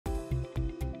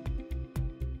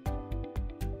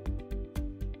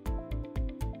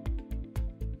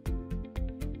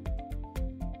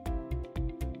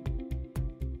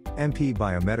MP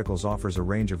Biomedicals offers a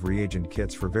range of reagent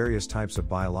kits for various types of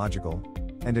biological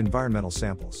and environmental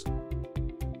samples.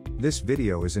 This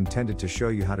video is intended to show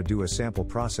you how to do a sample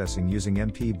processing using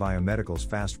MP Biomedicals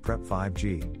FastPrep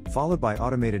 5G, followed by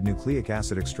automated nucleic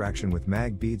acid extraction with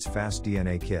MagBeads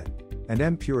FastDNA Kit and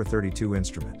MPure-32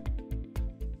 instrument.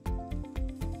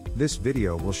 This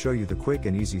video will show you the quick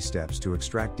and easy steps to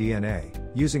extract DNA,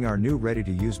 using our new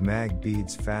ready-to-use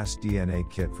MagBeads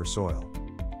FastDNA Kit for soil.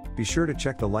 Be sure to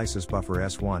check the lysis buffer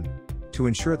S1 to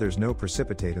ensure there's no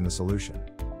precipitate in the solution.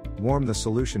 Warm the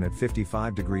solution at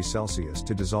 55 degrees Celsius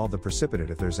to dissolve the precipitate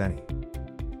if there's any.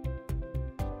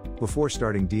 Before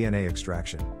starting DNA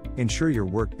extraction, ensure your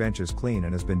workbench is clean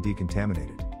and has been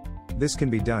decontaminated. This can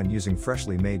be done using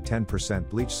freshly made 10%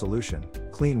 bleach solution,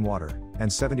 clean water, and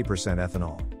 70%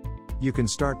 ethanol. You can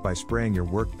start by spraying your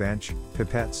workbench,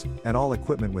 pipettes, and all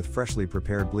equipment with freshly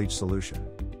prepared bleach solution.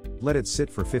 Let it sit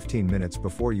for 15 minutes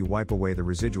before you wipe away the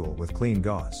residual with clean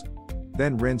gauze.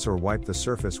 Then rinse or wipe the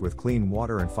surface with clean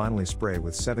water and finally spray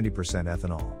with 70%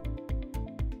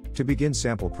 ethanol. To begin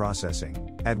sample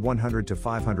processing, add 100 to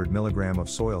 500 mg of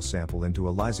soil sample into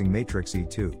a Lysing Matrix E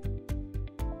tube.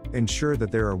 Ensure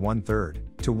that there are 1/3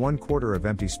 to 1/4 of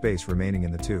empty space remaining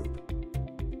in the tube.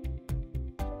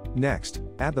 Next,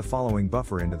 add the following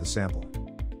buffer into the sample.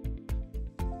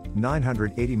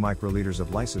 980 microliters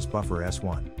of lysis buffer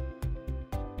S1.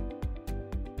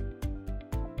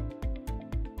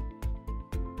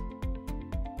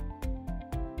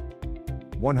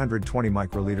 120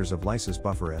 microliters of lysis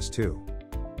buffer S2.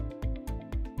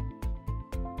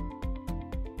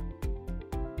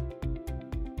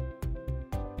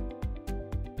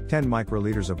 10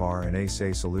 microliters of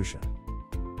aNAP solution.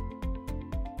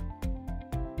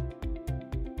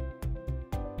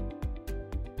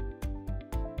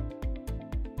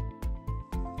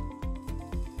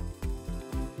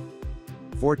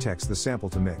 Vortex the sample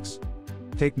to mix.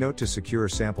 Take note to secure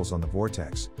samples on the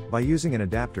vortex by using an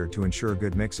adapter to ensure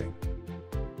good mixing.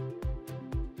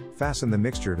 Fasten the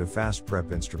mixture to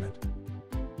FastPrep instrument.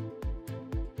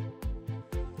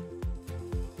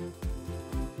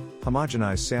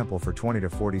 Homogenize sample for 20 to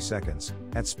 40 seconds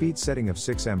at speed setting of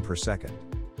 6 m per second.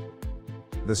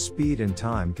 The speed and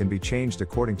time can be changed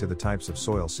according to the types of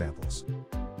soil samples.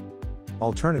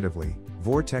 Alternatively,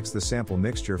 vortex the sample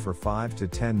mixture for 5 to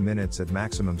 10 minutes at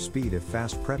maximum speed if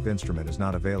FastPrep instrument is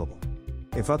not available.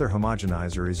 If other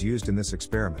homogenizer is used in this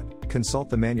experiment, consult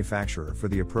the manufacturer for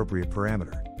the appropriate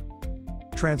parameter.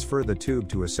 Transfer the tube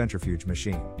to a centrifuge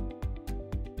machine.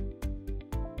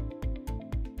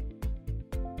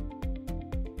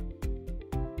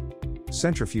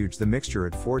 Centrifuge the mixture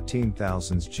at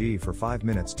 14,000 G for 5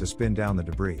 minutes to spin down the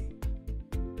debris.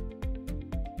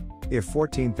 If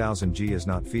 14,000 G is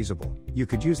not feasible, you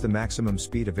could use the maximum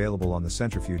speed available on the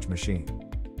centrifuge machine.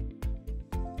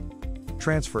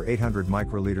 Transfer 800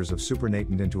 microliters of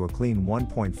supernatant into a clean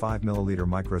 1.5 milliliter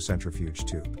microcentrifuge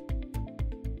tube.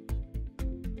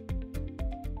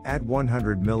 Add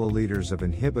 100 milliliters of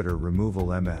inhibitor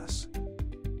removal MS.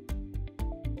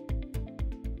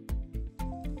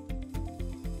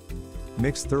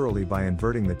 Mix thoroughly by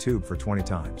inverting the tube for 20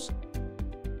 times.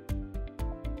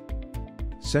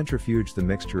 Centrifuge the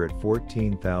mixture at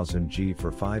 14,000 G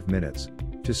for 5 minutes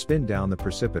to spin down the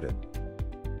precipitate.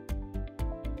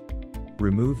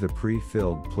 Remove the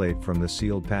pre-filled plate from the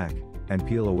sealed pack and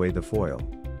peel away the foil.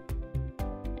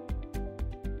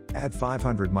 Add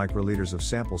 500 microliters of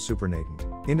sample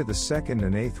supernatant into the second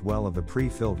and eighth well of the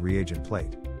pre-filled reagent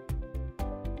plate.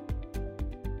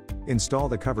 Install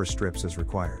the cover strips as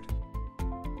required.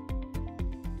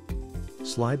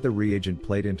 Slide the reagent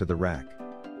plate into the rack.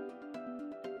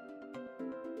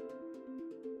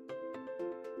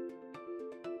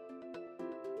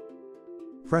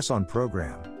 Press on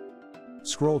Program.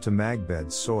 Scroll to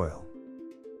MagBeads Soil.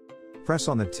 Press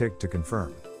on the tick to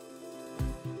confirm.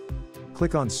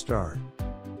 Click on Start.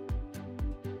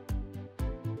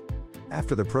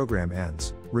 After the program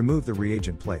ends, remove the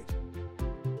reagent plate.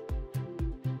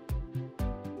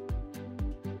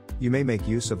 You may make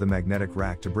use of the magnetic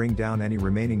rack to bring down any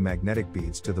remaining magnetic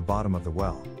beads to the bottom of the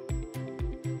well.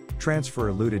 Transfer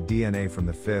eluted DNA from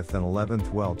the 5th and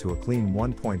 11th well to a clean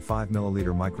 1.5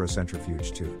 milliliter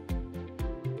microcentrifuge tube.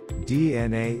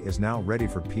 DNA is now ready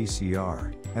for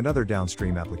PCR and other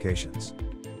downstream applications.